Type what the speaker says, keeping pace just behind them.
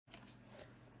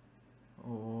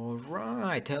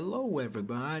Alright, hello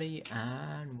everybody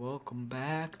and welcome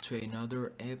back to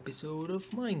another episode of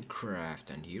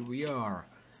Minecraft, and here we are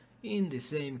in the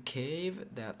same cave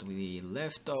that we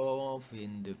left off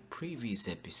in the previous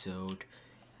episode.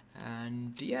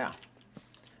 And yeah,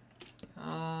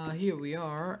 here we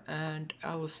are, and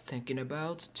I was thinking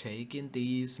about taking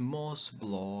these moss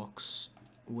blocks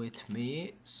with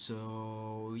me,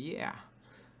 so yeah,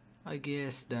 I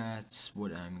guess that's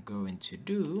what I'm going to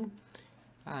do.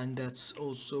 And that's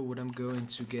also what I'm going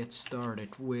to get started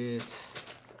with,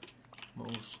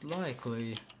 most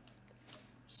likely.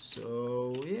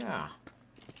 So yeah,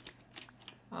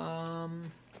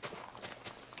 um,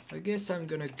 I guess I'm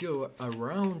gonna go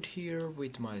around here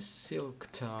with my silk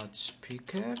touch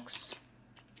pickaxe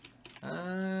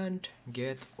and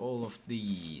get all of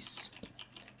these.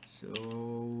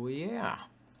 So yeah,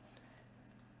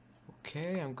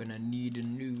 okay, I'm gonna need a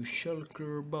new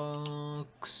shulker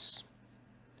box.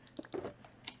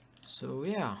 So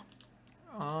yeah,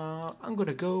 I'm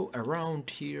gonna go around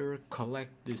here,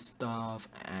 collect this stuff,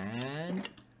 and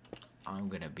I'm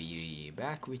gonna be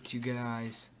back with you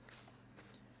guys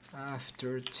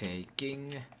after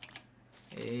taking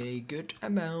a good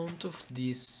amount of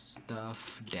this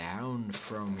stuff down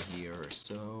from here.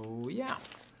 So yeah,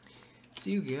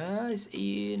 see you guys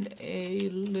in a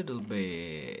little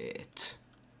bit.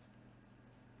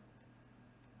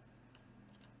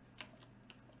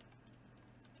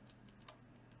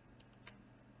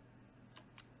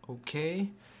 Okay,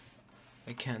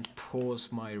 I can't pause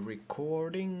my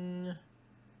recording.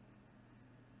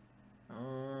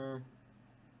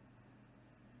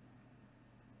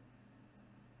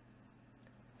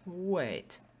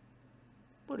 Wait,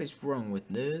 what is wrong with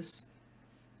this?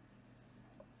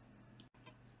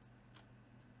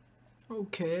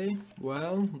 Okay,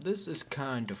 well, this is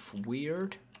kind of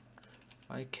weird.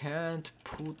 I can't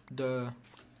put the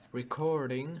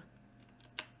recording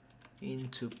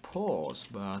into pause,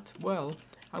 but well,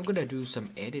 I'm gonna do some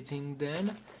editing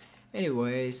then.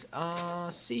 Anyways,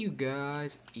 see you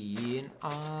guys in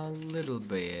a little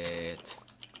bit.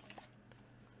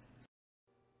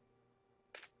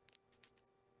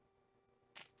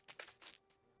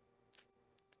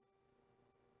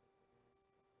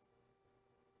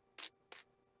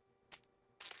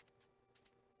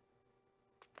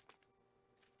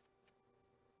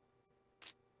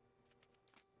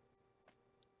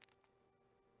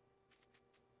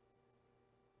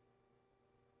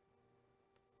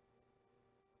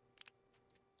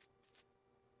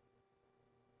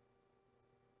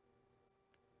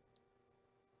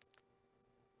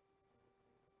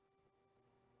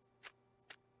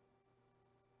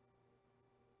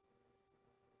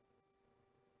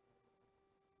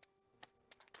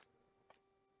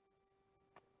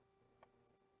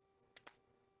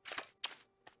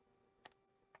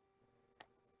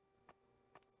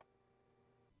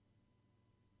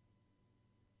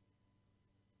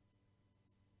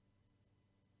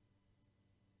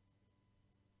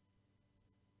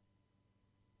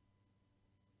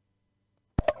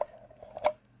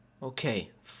 Okay,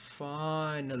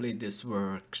 finally this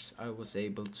works. I was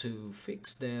able to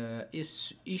fix the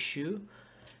issue,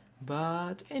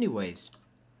 but anyways,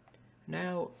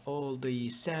 now all the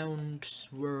sounds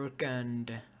work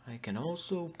and I can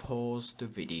also pause the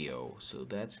video, so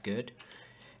that's good.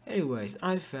 Anyways,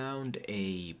 I found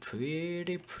a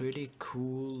pretty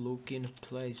cool looking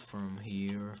place from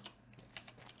here.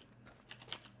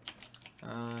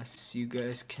 As you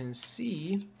guys can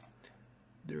see,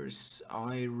 there's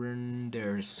iron,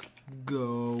 there's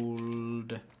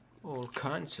gold, all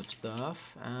kinds of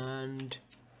stuff, and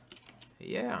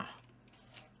yeah.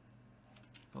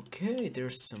 Okay,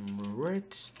 there's some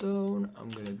redstone. I'm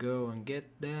gonna go and get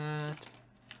that.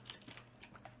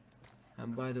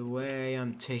 And by the way,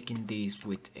 I'm taking these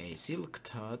with a silk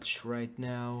touch right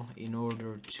now in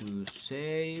order to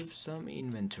save some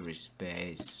inventory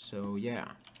space. So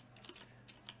yeah.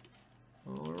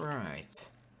 Alright.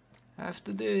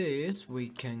 After this, we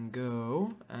can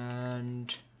go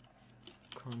and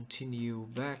continue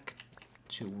back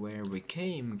to where we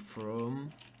came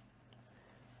from.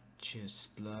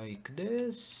 Just like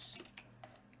this.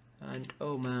 And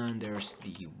oh man, there's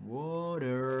the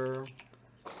water.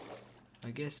 I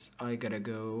guess I gotta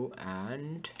go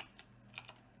and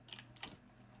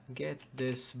get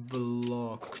this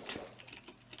blocked.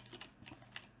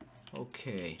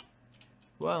 Okay.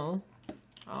 Well,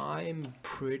 I'm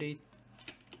pretty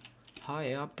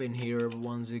high up in here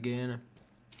once again.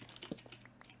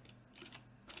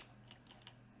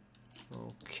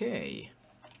 Okay.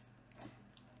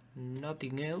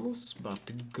 Nothing else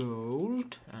but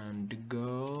gold, and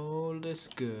gold is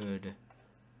good.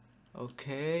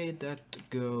 Okay, that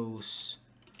goes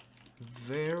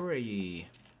very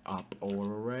up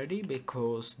already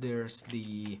because there's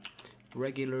the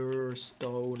regular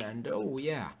stone and oh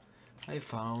yeah, I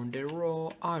found a raw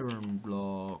iron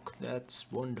block.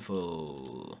 That's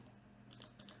wonderful.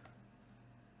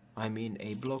 I mean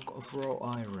a block of raw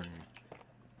iron.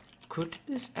 Could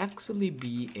this actually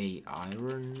be a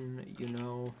iron, you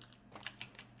know?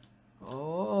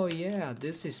 Oh yeah,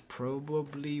 this is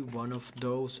probably one of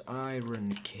those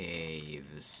iron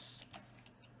caves.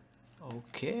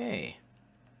 Okay.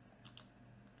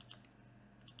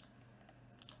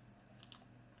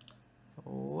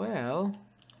 Well,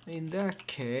 in that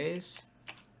case,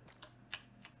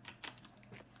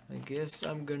 I guess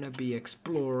I'm gonna be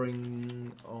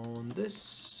exploring on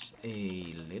this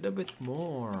a little bit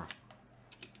more.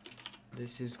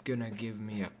 This is gonna give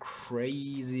me a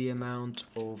crazy amount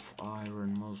of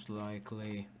iron, most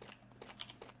likely.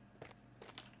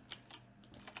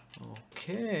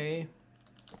 Okay.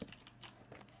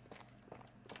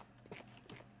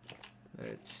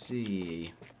 Let's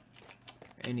see.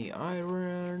 Any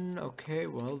iron? Okay,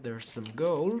 well, there's some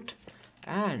gold.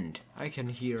 And I can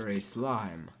hear a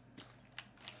slime.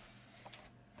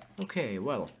 Okay,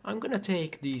 well, I'm gonna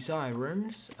take these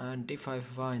irons, and if I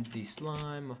find the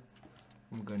slime,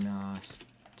 I'm gonna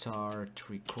start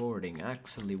recording.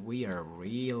 Actually, we are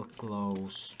real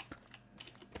close.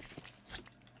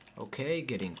 Okay,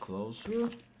 getting closer.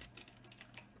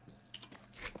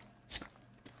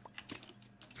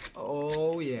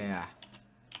 Oh yeah.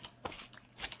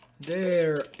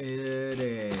 There it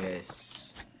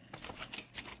is.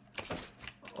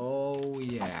 Oh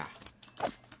yeah.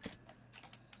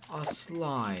 A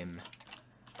slime.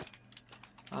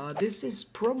 This is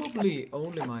probably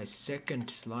only my second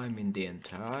slime in the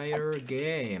entire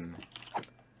game.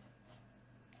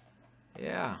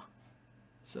 Yeah.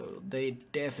 So they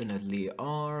definitely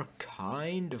are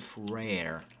kind of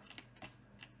rare.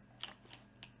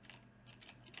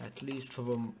 At least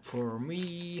for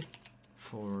me,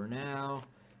 for now.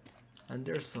 And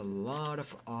there's a lot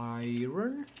of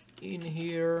iron in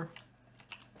here.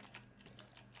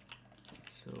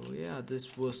 So yeah,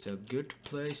 this was a good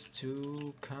place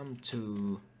to come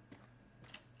to.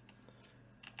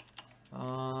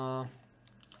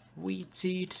 Wheat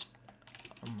seeds,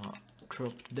 I'm gonna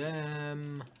drop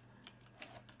them.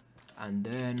 And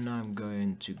then I'm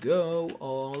going to go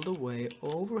all the way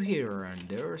over here and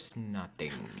there's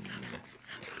nothing.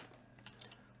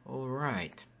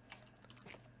 Alright.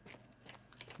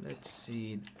 Let's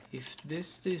see if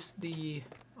this is the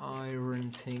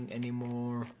iron thing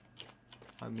anymore.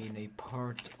 I mean a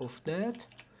part of that.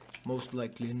 Most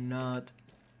likely not.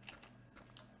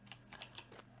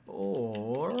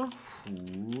 Or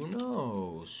who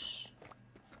knows?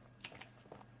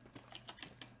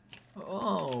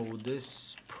 Oh,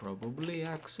 this probably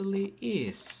actually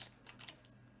is.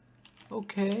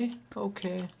 Okay,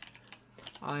 okay.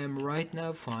 I am right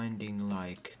now finding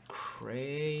like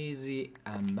crazy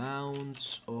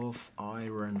amounts of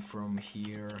iron from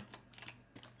here.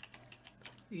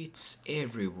 It's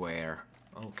everywhere,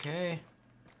 okay?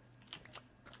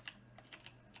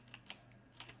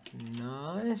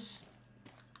 Nice.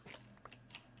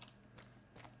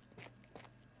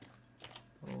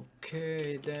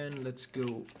 Okay, then let's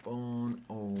go on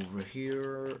over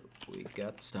here. We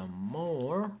got some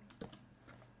more.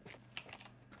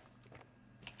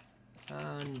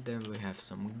 And then we have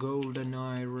some golden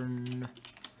iron.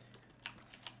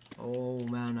 Oh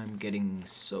man, I'm getting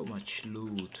so much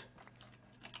loot.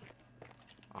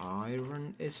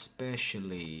 Iron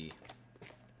especially.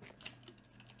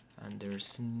 And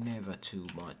there's never too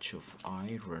much of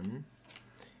iron.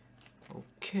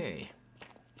 Okay.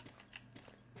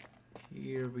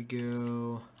 Here we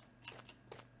go.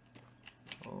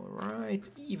 Alright,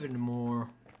 even more.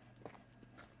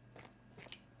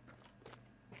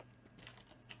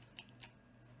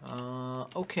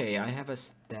 Okay, I have a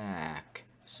stack.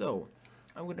 So,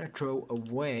 I'm gonna throw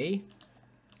away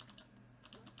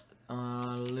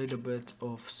a little bit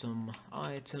of some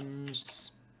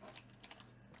items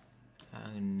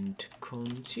and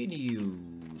continue.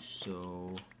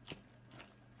 So,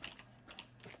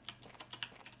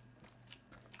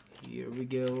 here we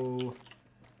go.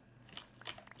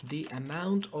 The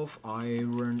amount of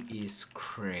iron is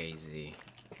crazy.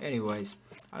 Anyways,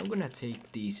 I'm gonna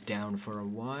take these down for a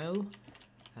while.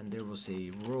 And there was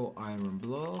a raw iron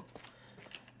block.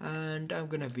 And I'm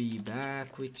gonna be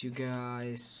back with you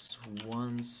guys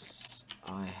once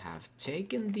I have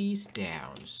taken these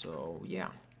down. So yeah,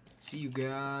 see you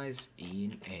guys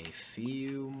in a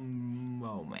few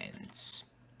moments.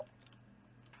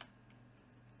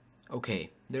 Okay,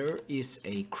 there is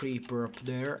a creeper up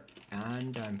there,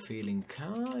 and I'm feeling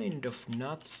kind of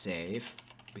not safe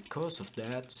because of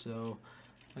that, so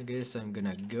I guess I'm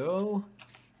gonna go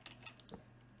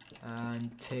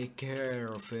and take care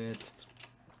of it.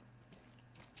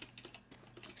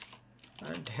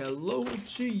 And hello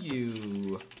to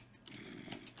you.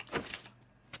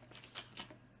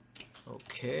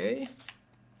 Okay.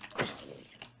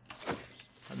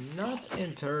 I'm not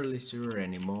entirely sure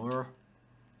anymore.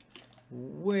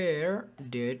 Where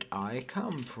did I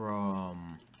come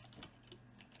from?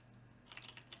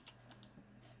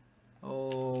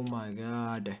 Oh my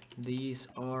god, these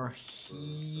are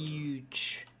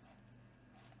huge.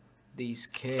 These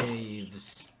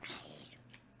caves.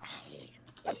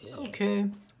 Okay,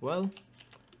 well,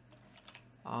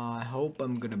 I hope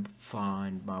I'm gonna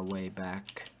find my way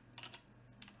back.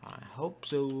 I hope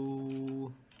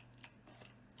so.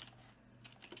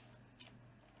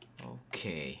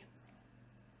 Okay.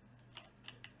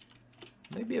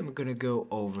 Maybe I'm gonna go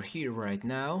over here right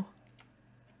now.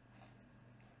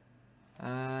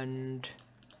 And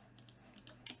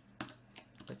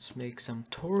let's make some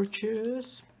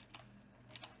torches.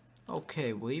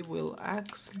 Okay, we will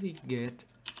actually get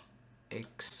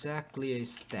exactly a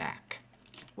stack.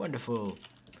 Wonderful.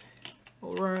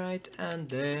 Alright, and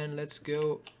then let's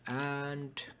go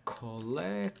and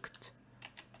collect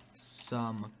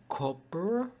some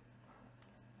copper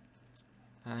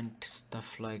and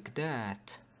stuff like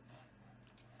that.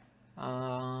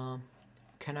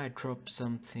 Can I drop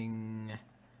something?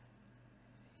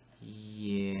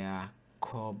 Yeah,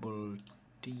 cobble,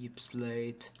 deep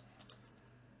slate,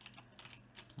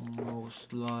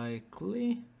 most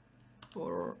likely,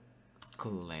 or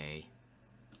clay.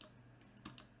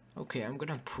 Okay, I'm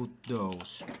gonna put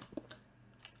those.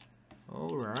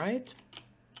 Alright.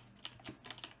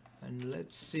 And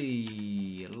let's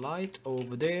see, light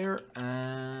over there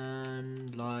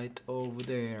and light over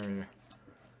there.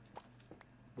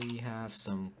 We have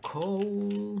some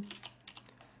coal.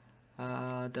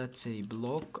 That's a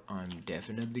block I'm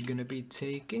definitely gonna be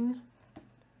taking.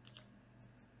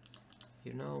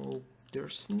 You know,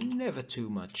 there's never too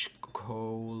much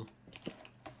coal.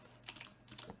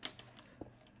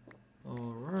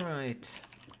 Alright.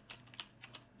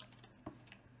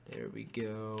 There we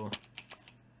go.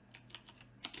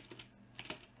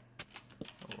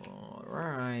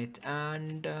 Alright,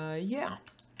 and yeah.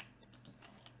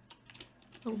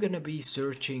 I'm gonna be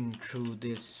searching through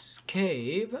this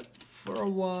cave for a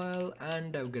while,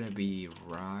 and I'm gonna be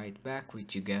right back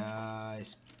with you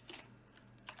guys.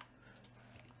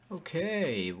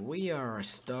 Okay, we are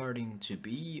starting to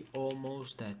be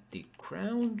almost at the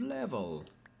ground level.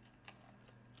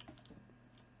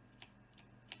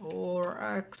 Or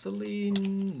actually,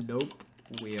 nope,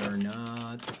 we are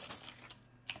not.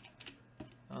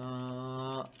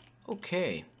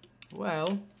 Okay,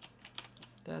 well,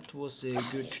 that was a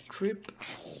good trip.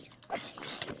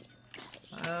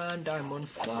 And I'm on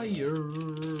fire.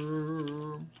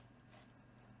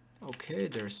 Okay,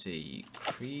 there's a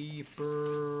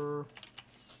creeper.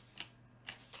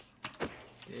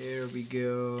 There we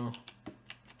go.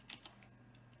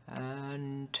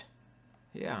 And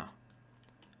yeah,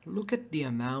 look at the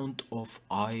amount of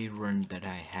iron that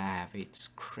I have. It's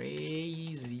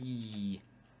crazy.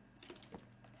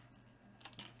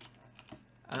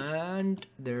 And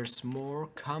there's more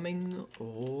coming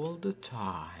all the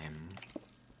time.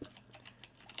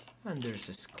 And there's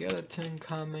a skeleton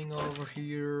coming over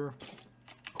here.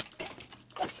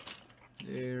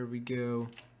 There we go.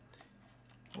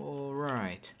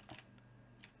 Alright.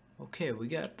 Okay, we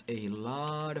got a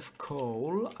lot of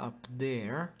coal up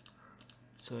there.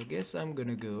 So I guess I'm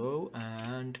gonna go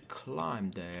and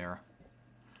climb there.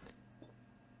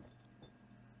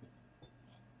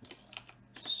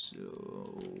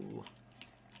 So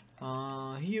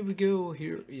here we go.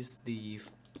 Here is the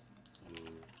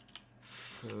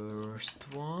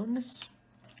first ones.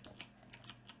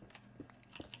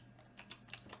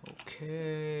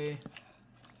 Okay.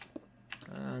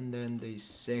 And then the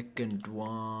second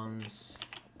ones.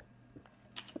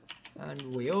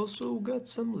 And we also got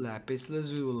some lapis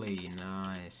lazuli.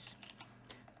 Nice.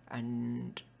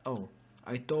 And oh,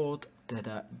 I thought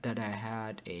that I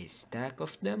had a stack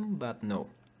of them, but no.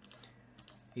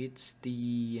 It's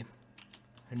the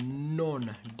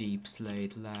non-deep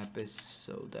slate lapis,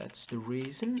 so that's the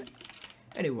reason.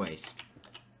 Anyways,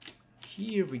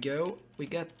 here we go. We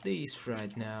got these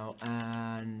right now,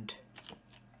 and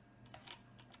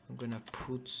I'm gonna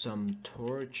put some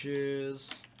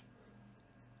torches.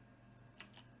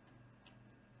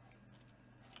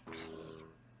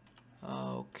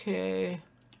 Okay.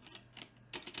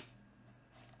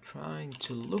 Trying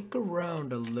to look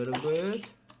around a little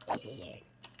bit.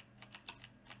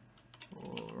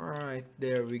 Alright,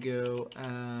 there we go.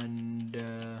 And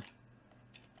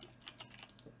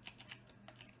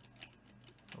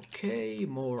okay,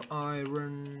 more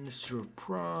iron.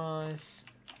 Surprise.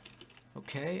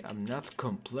 Okay, I'm not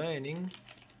complaining.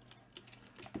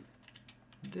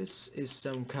 This is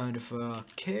some kind of a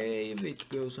cave. It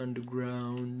goes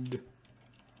underground.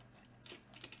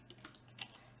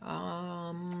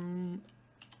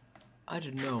 I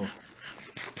don't know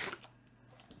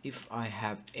if I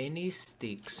have any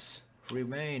sticks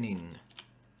remaining.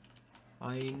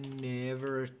 I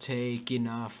never take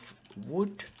enough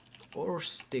wood or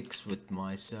sticks with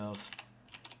myself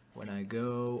when I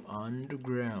go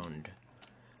underground.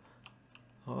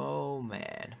 Oh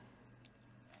man.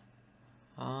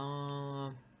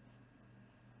 I'm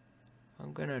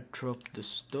gonna drop the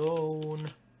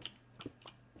stone.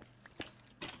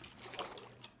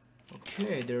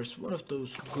 Okay, there's one of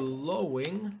those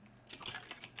glowing.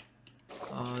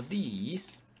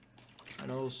 These.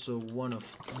 And also one of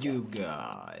you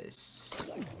guys.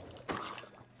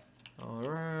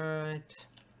 Alright.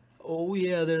 Oh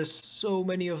yeah, there's so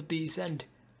many of these, and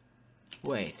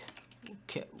wait.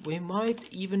 Okay, we might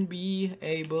even be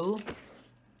able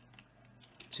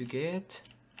to get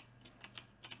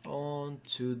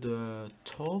onto the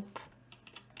top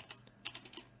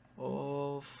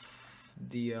of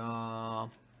the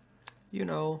you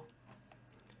know,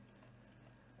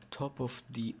 top of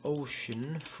the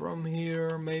ocean from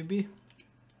here, maybe,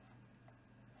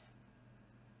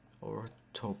 or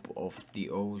top of the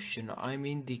ocean, I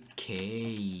mean the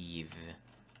cave.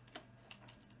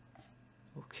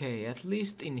 Okay, at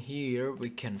least in here we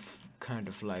can kind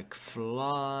of like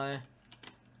fly.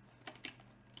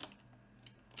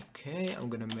 Okay, I'm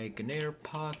gonna make an air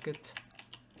pocket.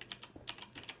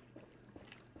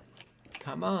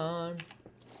 Come on.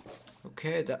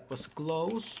 Okay, that was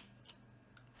close.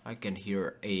 I can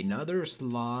hear another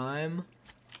slime.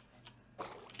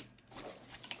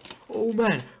 Oh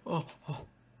man. Oh,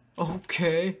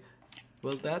 okay.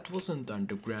 Well, that wasn't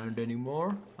underground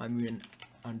anymore. I mean,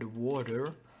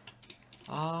 underwater.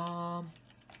 I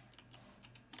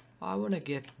wanna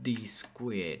get these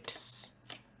squids.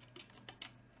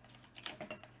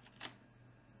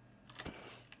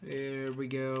 There we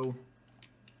go.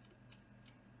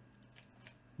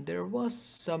 There was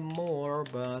some more,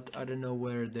 but I don't know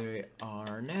where they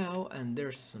are now. And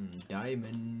there's some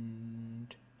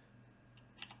diamond.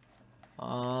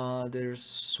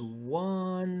 There's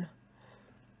one.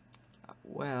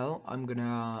 Well, I'm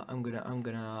gonna,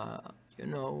 you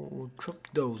know, drop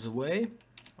those away.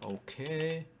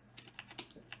 Okay.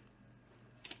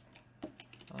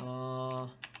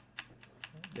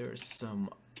 There's some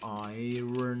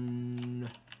iron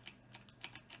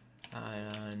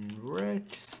and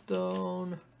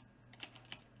redstone.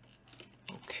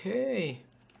 Okay,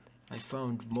 I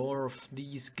found more of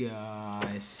these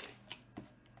guys.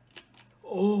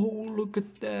 Oh, look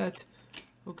at that.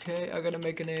 Okay, I gotta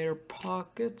make an air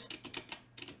pocket.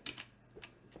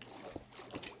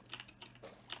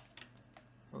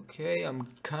 Okay, I'm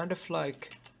kind of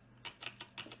like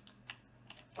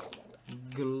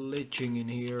glitching in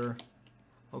here.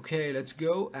 Okay, let's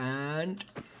go and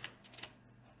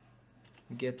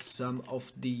get some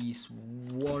of these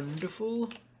wonderful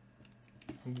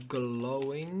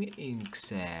glowing ink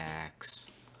sacs.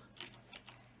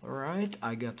 Alright,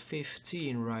 I got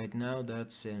 15 right now.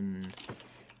 That's an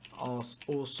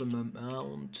awesome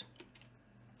amount.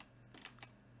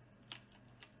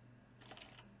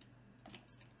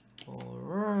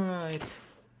 Alright.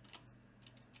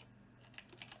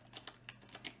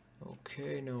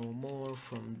 Okay, no more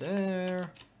from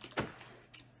there.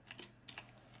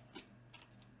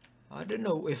 I don't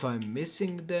know if I'm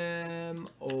missing them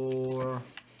or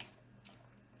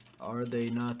are they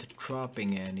not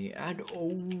dropping any. And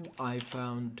oh, I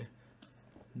found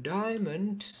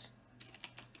diamonds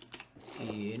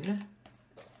in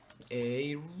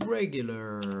a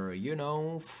regular, you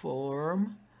know,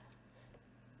 form.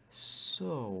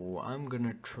 So I'm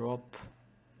gonna drop.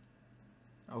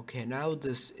 Okay, now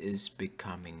this is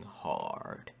becoming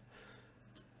hard.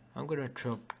 I'm gonna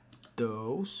drop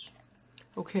those.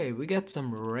 Okay, we got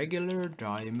some regular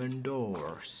diamond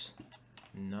ores.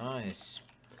 Nice.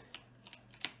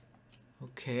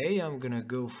 Okay, I'm gonna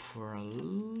go for a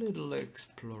little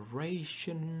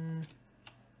exploration.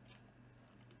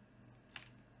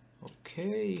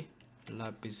 Okay,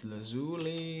 lapis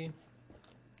lazuli.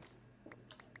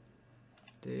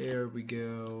 There we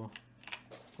go.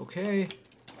 Okay,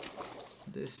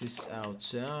 this is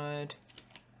outside.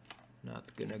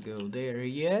 Not gonna go there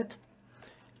yet.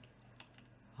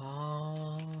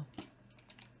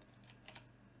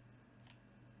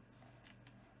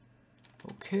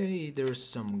 Okay, there's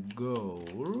some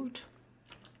gold.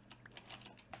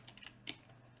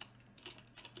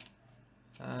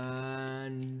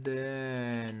 And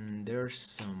then there's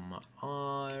some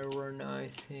iron, I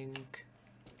think.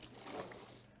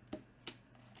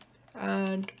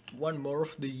 And one more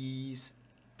of these.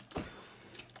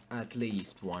 At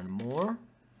least one more.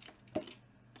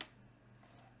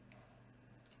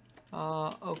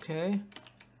 Okay.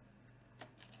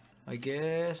 I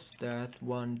guess that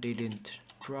one didn't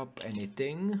drop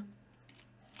anything.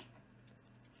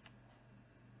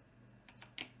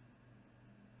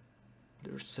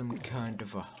 There's some kind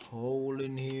of a hole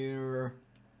in here.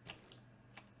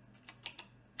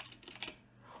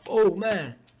 Oh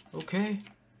man, okay.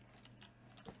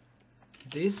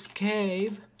 This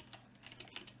cave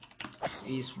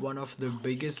is one of the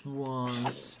biggest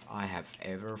ones I have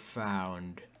ever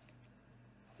found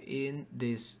in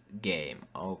this game,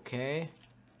 okay?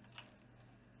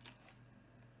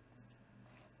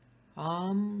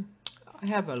 I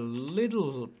have a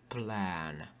little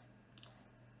plan.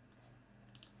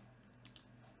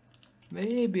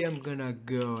 Maybe I'm gonna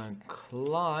go and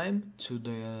climb to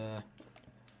the,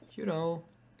 you know,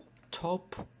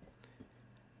 top,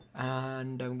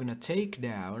 and I'm gonna take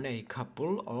down a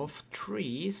couple of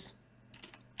trees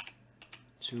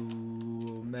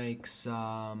to make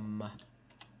some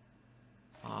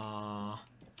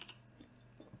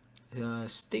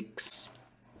sticks,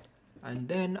 and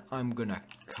then I'm gonna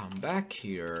come back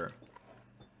here.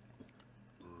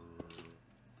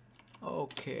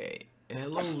 Okay,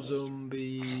 hello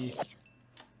zombie.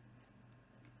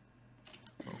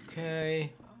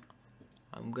 Okay,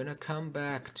 I'm gonna come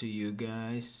back to you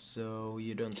guys so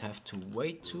you don't have to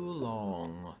wait too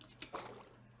long.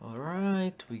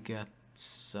 Alright, we got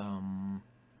some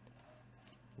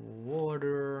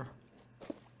water.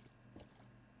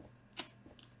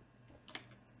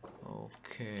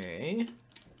 Okay.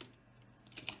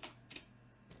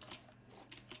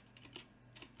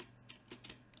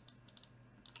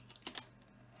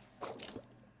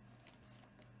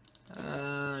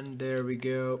 And there we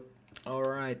go.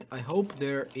 Alright, I hope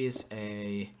there is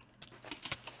a...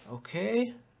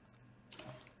 Okay.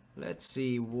 Let's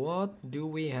see, what do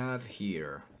we have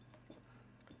here?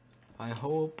 I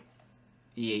hope...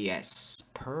 Yes,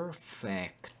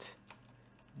 perfect.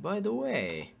 By the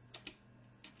way,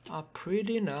 a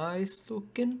pretty nice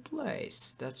looking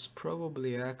place. That's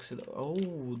probably actually...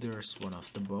 Oh, there's one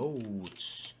of the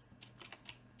boats.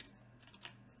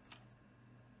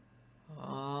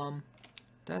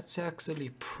 That's actually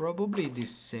probably the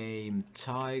same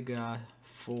taiga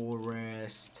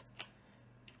forest,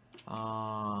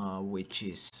 which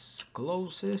is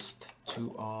closest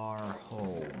to our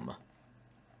home.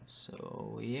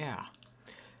 So yeah.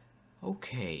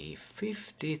 Okay,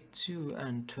 52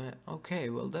 and 20. Okay,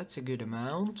 well that's a good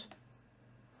amount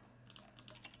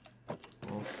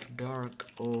of dark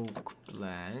oak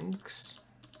planks.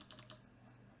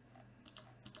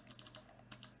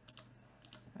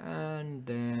 And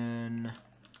then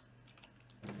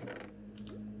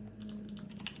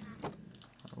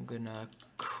I'm gonna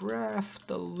craft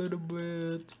a little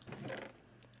bit,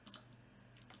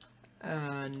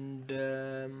 and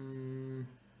there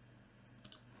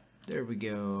we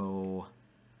go.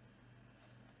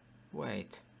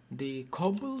 Wait, the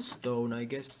cobblestone, I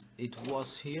guess it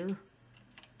was here.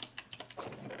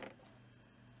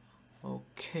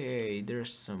 Okay,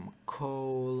 there's some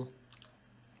coal.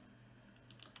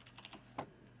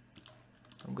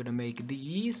 I'm gonna make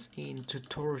these into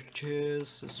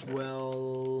torches as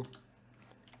well.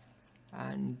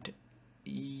 And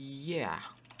yeah.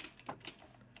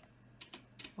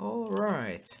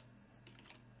 Alright.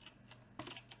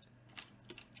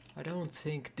 I don't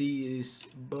think these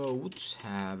boats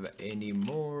have any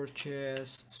more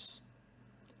chests.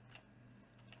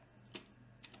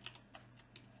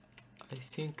 I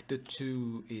think the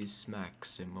 2 is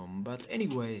maximum, but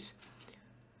anyways,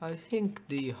 I think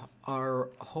our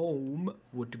home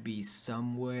would be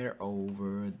somewhere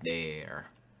over there.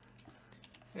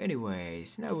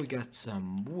 Anyways, now we got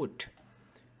some wood.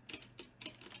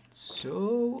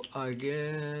 So I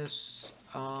guess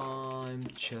I'm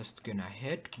just gonna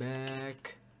head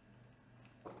back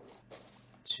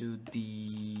to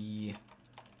the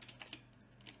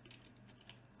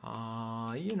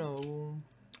you know,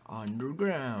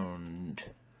 underground.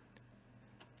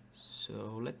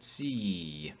 So let's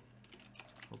see.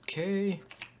 Okay,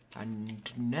 and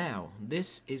now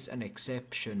this is an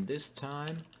exception. This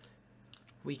time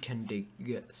we can dig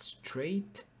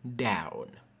straight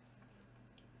down.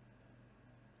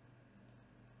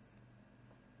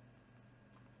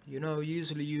 You know,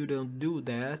 usually you don't do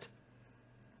that,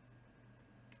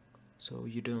 so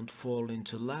you don't fall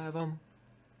into lava.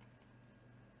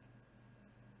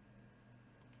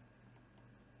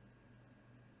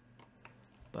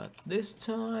 But this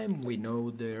time we know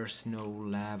there's no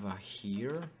lava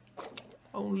here,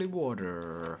 only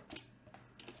water.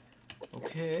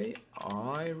 Okay,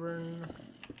 iron.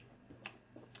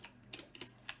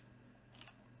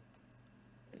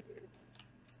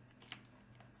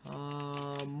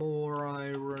 More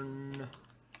iron.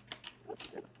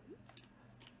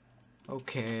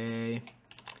 Okay.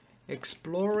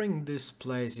 Exploring this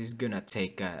place is gonna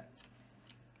take at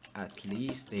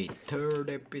least a third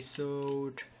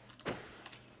episode.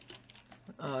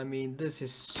 I mean, this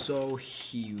is so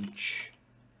huge.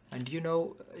 And you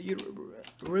know, you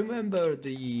remember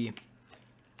the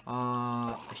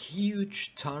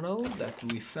huge tunnel that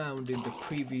we found in the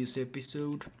previous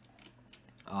episode?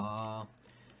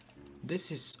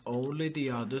 This is only the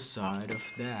other side of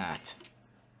that.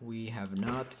 We have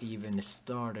not even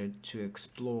started to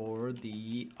explore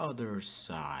the other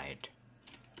side.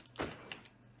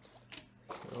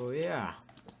 So yeah.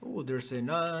 Oh, there's a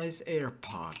nice air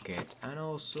pocket and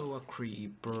also a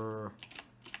creeper.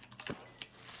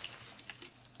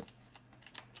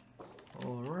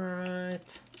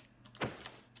 Alright.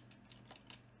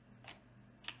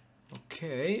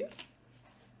 Okay.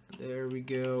 There we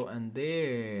go, and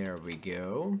there we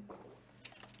go.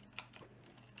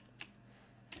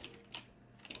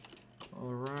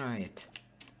 Alright.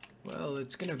 Well,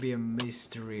 it's gonna be a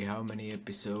mystery how many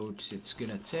episodes it's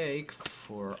gonna take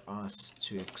for us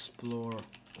to explore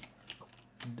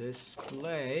this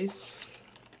place.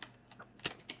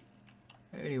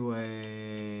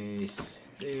 Anyways,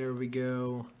 there we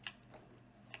go.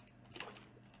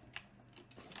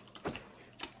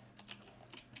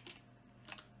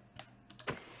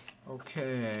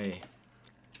 Okay,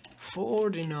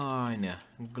 49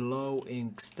 glow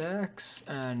ink stacks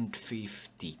and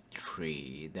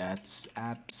 53. That's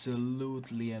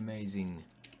absolutely amazing.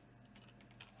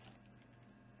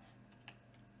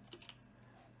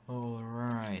 All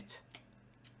right.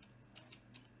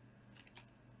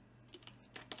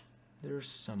 There's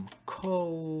some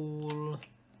coal.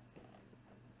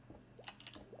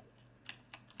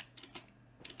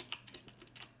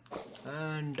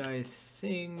 And I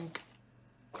think,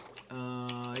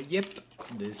 yep,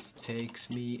 this takes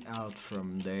me out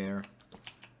from there.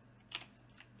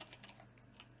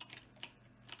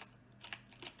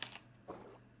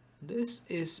 This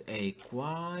is a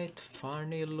quite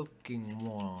funny looking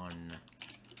one.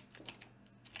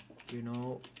 You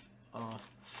know, a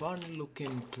fun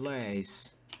looking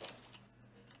place.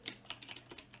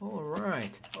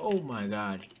 Alright, oh my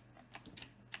god.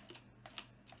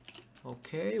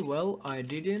 Okay, well, I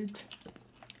didn't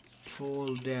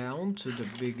fall down to the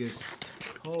biggest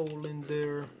hole in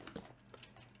there.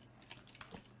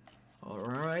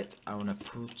 Alright, I wanna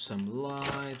put some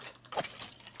light.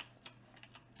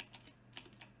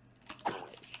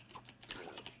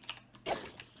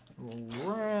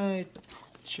 Alright,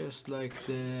 just like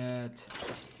that.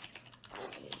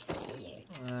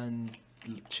 And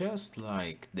just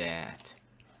like that.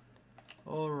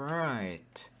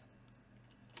 Alright.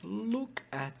 Look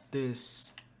at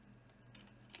this.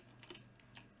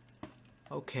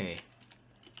 Okay.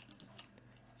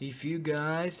 If you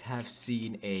guys have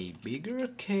seen a bigger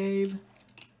cave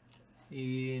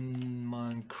in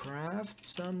Minecraft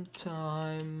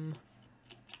sometime,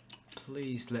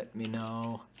 please let me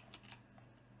know.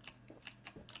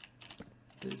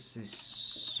 This is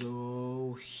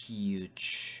so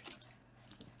huge.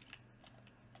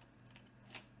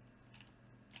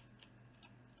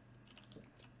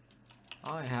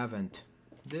 I haven't.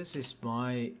 This is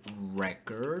my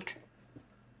record.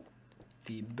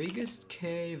 The biggest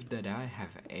cave that I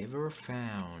have ever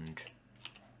found.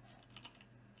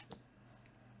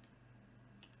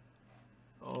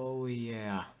 Oh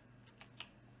yeah.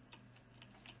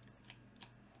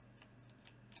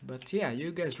 But yeah,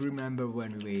 you guys remember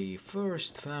when we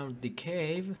first found the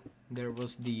cave, there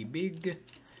was the big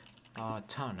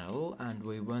tunnel and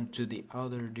we went to the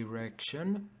other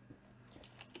direction.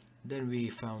 Then we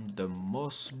found the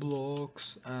moss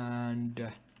blocks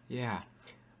and yeah,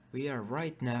 we are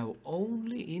right now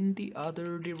only in the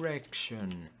other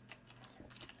direction.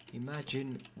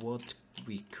 Imagine what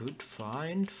we could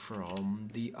find from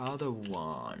the other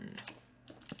one.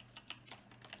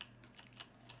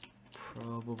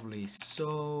 Probably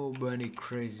so many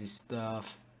crazy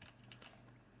stuff.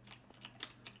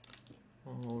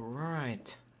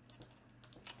 Alright.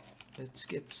 Let's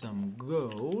get some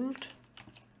gold.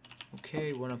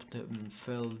 Okay, one of them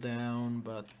fell down,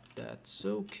 but that's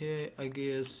okay, I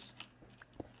guess.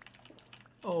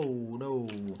 Oh no.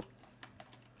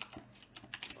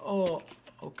 Oh,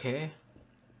 okay.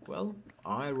 Well,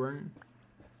 iron.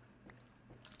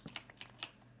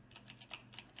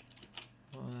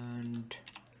 And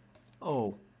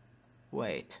oh,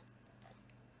 wait.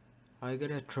 I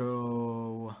gotta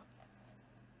throw.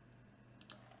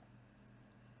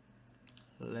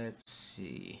 Let's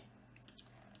see.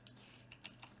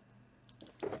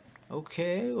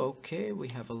 Okay, we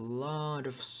have a lot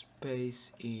of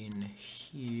space in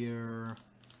here.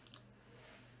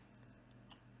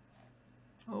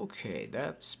 Okay,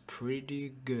 that's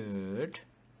pretty good.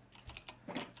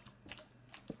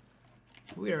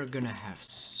 We are gonna have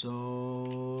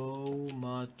so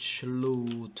much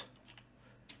loot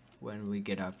when we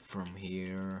get up from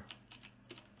here.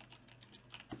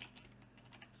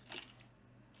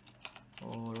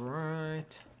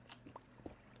 Alright.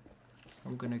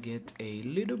 I'm gonna get a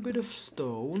little bit of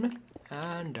stone,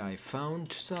 and I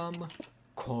found some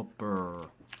copper.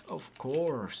 Of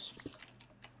course.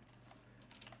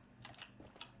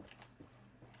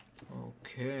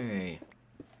 Okay.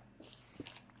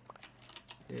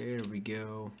 There we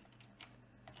go.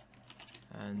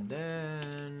 And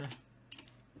then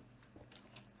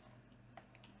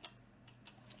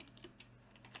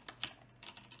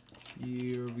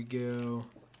here we go.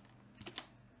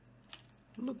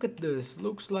 Look at this,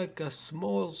 looks like a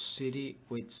small city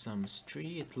with some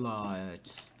street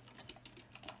lights.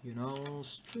 You know,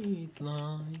 street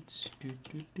lights.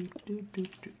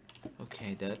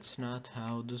 Okay, that's not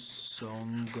how the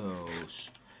song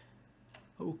goes.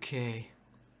 Okay.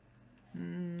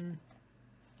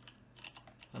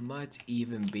 I might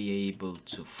even be able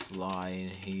to fly in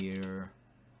here.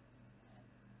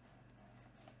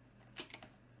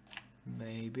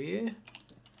 Maybe.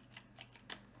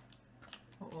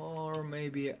 Or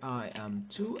maybe I am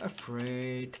too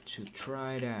afraid to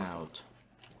try it out.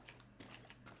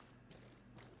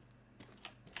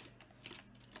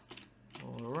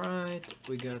 Alright,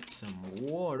 we got some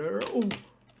water. Oh!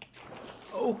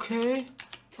 Okay,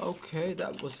 okay,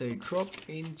 that was a drop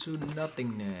into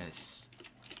nothingness.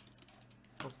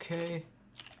 Okay.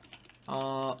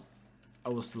 I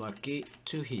was lucky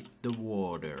to hit the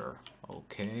water.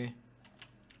 Okay.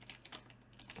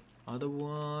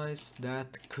 Otherwise,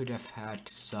 that could have had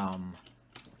some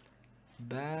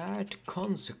bad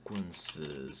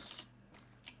consequences.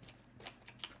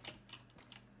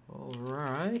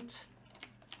 Alright.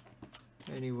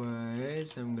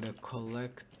 Anyways, I'm gonna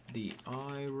collect the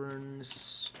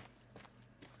irons.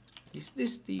 Is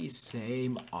this the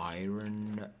same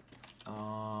iron?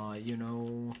 You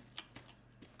know,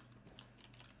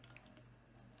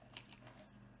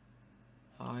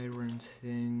 iron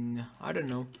thing. I don't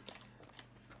know.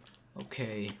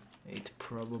 Okay, it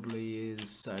probably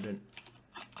is. I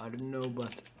don't know,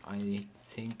 but I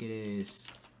think it is.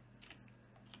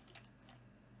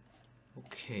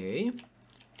 Okay,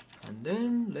 and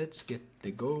then let's get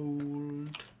the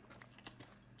gold.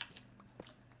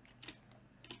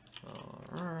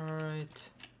 Alright.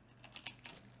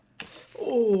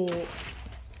 Oh,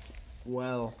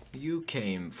 well, you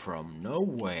came from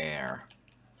nowhere.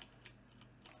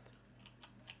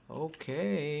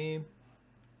 Okay.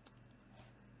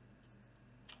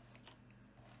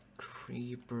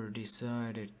 Creeper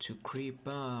decided to creep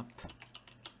up.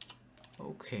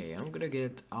 Okay, I'm gonna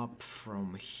get up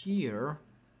from here.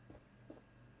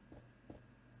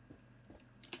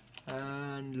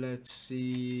 And let's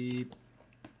see.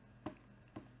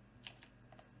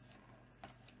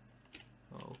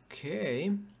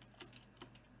 Okay.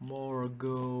 More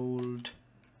gold.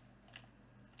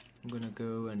 I'm gonna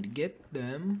go and get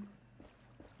them.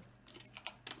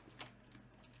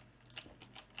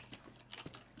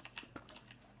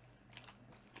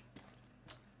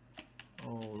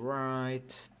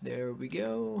 Alright, there we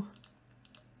go.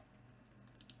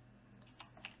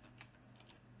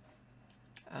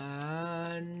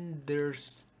 And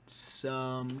there's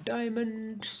some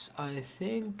diamonds, I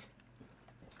think.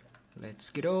 Let's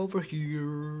get over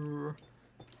here.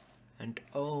 And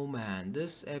oh man,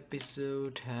 this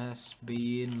episode has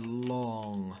been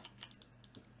long.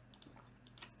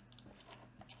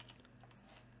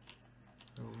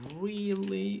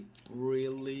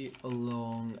 Really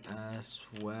long as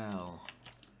well.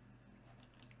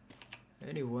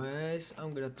 Anyways,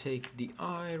 I'm gonna take the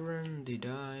iron, the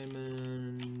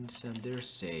diamonds, and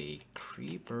there's a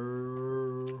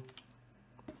creeper.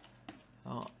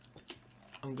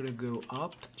 I'm gonna go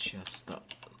up just a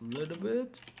little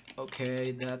bit.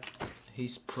 Okay, that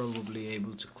he's probably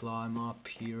able to climb up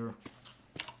here.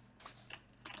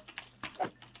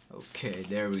 Okay,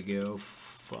 there we go.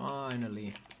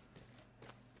 Finally.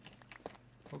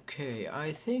 Okay,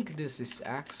 I think this is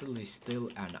actually still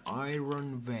an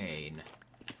iron vein.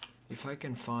 If I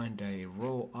can find a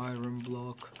raw iron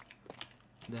block,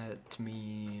 that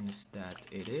means that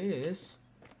it is.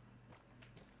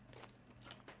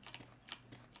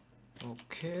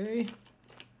 Okay.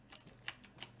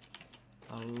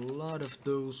 A lot of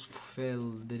those fell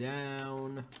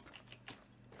down.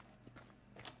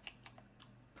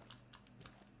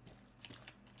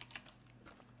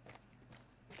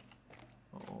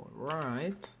 All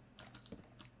right.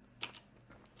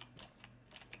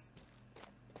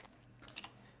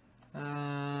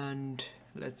 And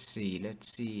let's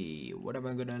see. What am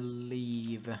I gonna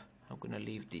leave? I'm gonna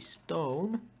leave this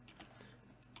stone.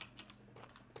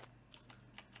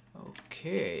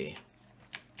 Okay.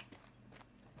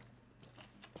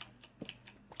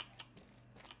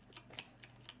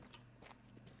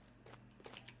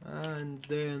 And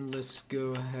then let's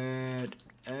go ahead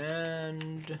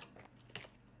and...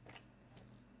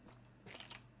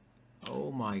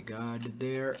 Oh my god,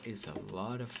 there is a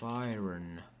lot of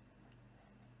iron.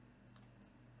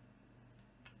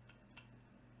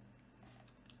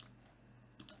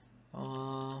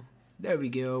 There we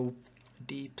go.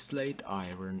 Deep slate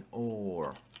iron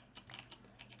ore.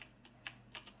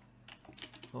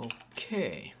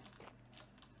 Okay.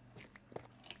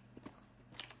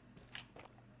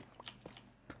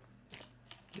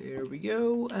 There we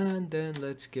go, and then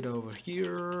let's get over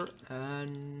here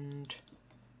and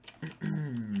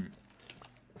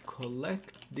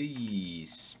collect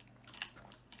these.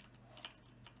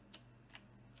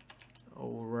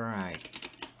 Alright,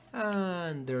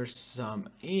 and there's some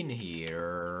in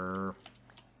here.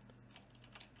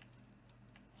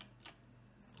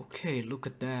 Okay, look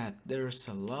at that, there's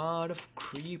a lot of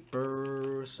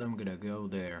creepers. I'm gonna go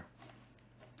there.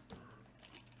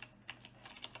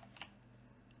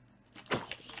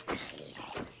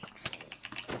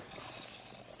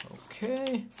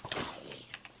 Okay.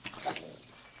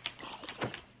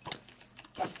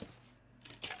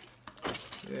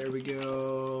 There we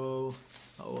go.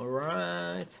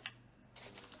 Alright.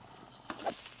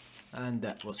 And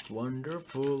that was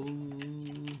wonderful.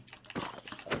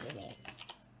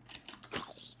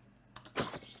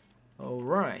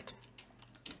 Alright.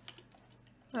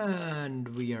 And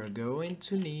we are going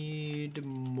to need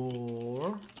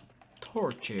more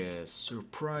torches.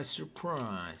 Surprise,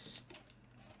 surprise.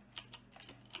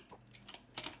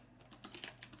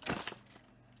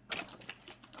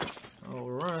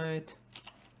 Alright,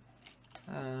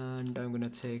 and I'm gonna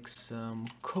take some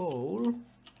coal.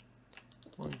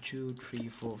 1, 2, 3,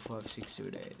 4, 5, 6,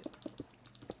 7, 8.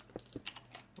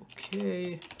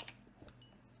 Okay.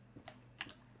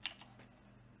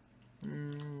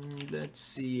 Let's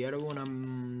see, I don't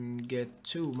wanna get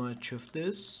too much of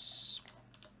this.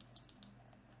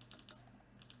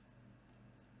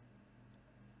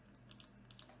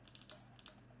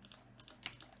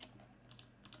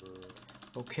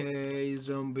 Okay,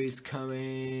 zombies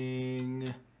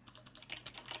coming.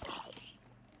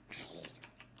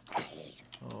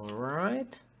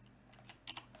 Alright.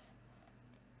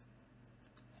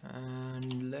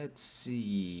 And let's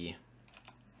see.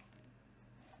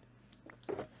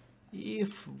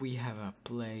 If we have a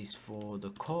place for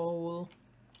the coal,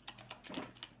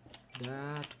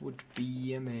 that would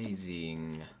be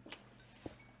amazing.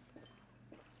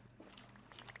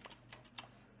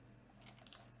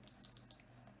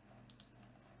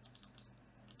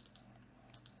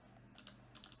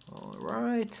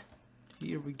 Alright,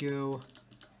 here we go.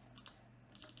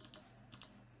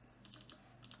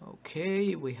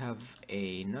 Okay, we have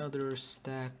another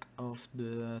stack of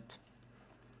that.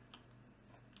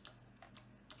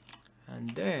 And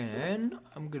then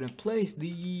I'm gonna place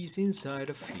these inside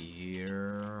of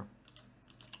here.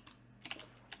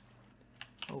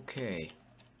 Okay.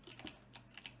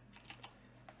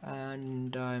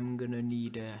 And I'm gonna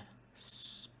need a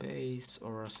space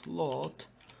or a slot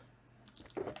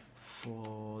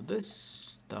for this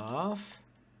stuff.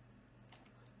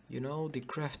 You know, the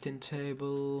crafting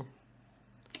table.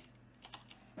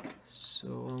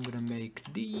 So I'm gonna make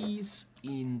these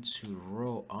into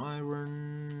raw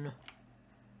iron.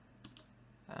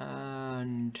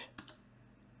 And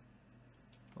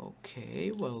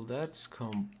okay, well, that's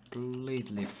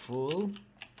completely full.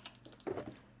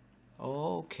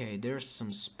 Okay, there's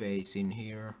some space in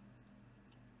here.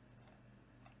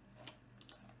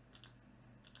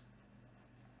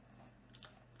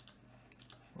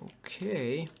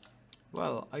 Okay,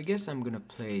 well, I guess I'm gonna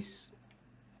place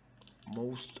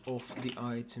most of the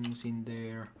items in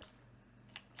there.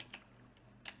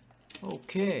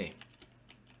 Okay.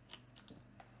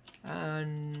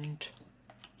 And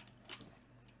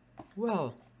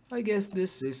well, I guess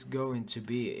this is going to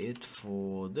be it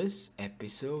for this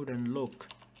episode. And look,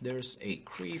 there's a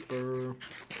creeper.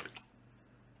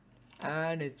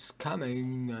 And it's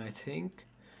coming, I think.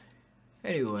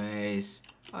 Anyways,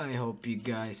 I hope you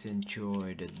guys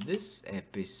enjoyed this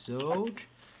episode.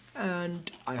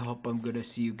 And I hope I'm gonna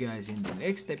see you guys in the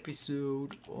next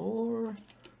episode or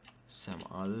some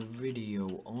other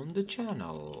video on the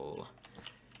channel.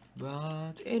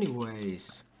 But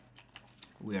anyways,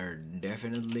 we're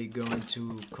definitely going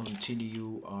to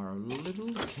continue our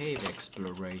little cave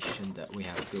exploration that we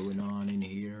have going on in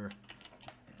here.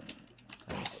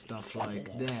 And stuff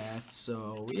like that,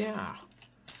 so yeah.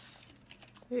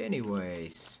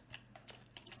 Anyways,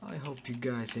 I hope you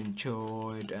guys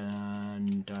enjoyed,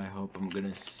 and I hope I'm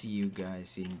gonna see you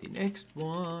guys in the next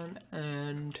one.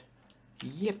 And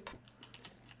yep,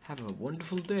 have a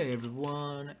wonderful day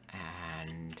everyone,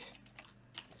 and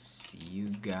see you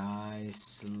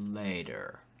guys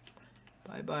later.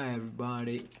 Bye bye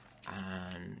everybody.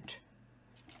 And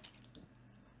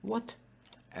what?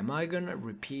 Am I gonna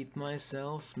repeat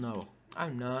myself? No,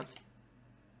 I'm not.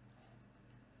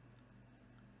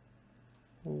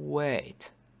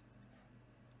 Wait.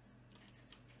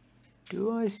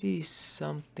 Do I see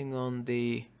something on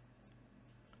the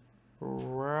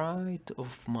right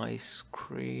of my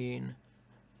screen?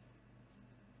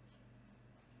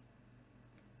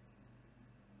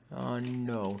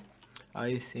 No.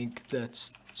 I think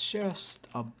that's just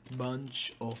a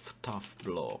bunch of tough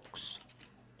blocks.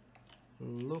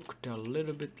 Looked a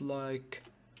little bit like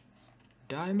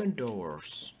diamond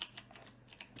doors.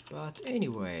 But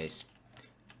anyways,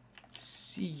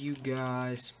 see you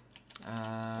guys,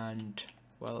 and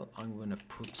well, I'm gonna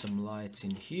put some lights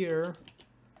in here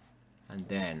and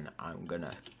then I'm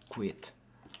gonna quit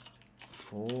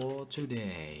for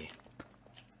today.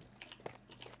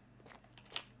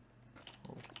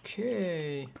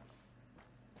 Okay,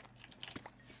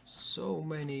 so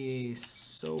many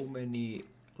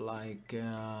like you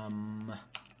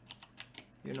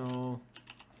know,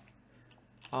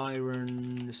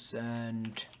 irons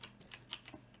and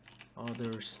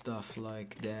other stuff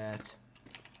like that.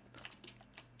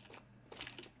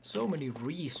 So many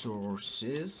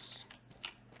resources.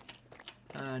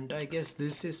 And I guess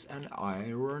this is an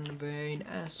iron vein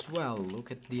as well.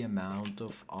 Look at the amount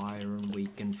of iron we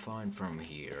can find from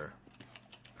here.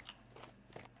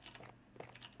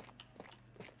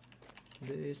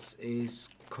 This is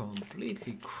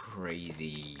completely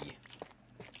crazy.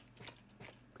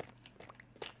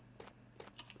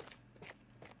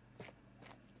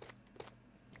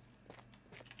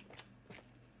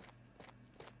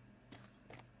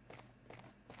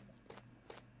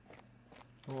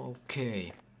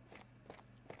 Okay.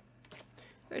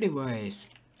 Anyways,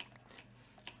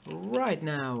 right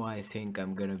now I think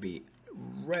I'm gonna be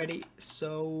ready.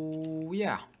 So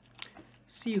yeah,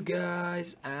 see you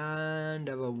guys and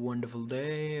have a wonderful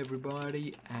day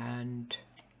everybody, and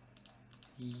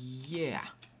yeah,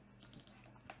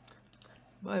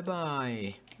 bye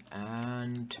bye,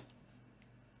 and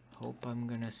hope I'm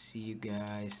gonna see you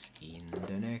guys in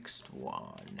the next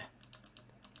one.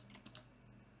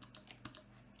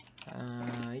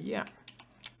 Yeah,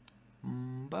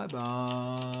 bye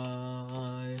bye.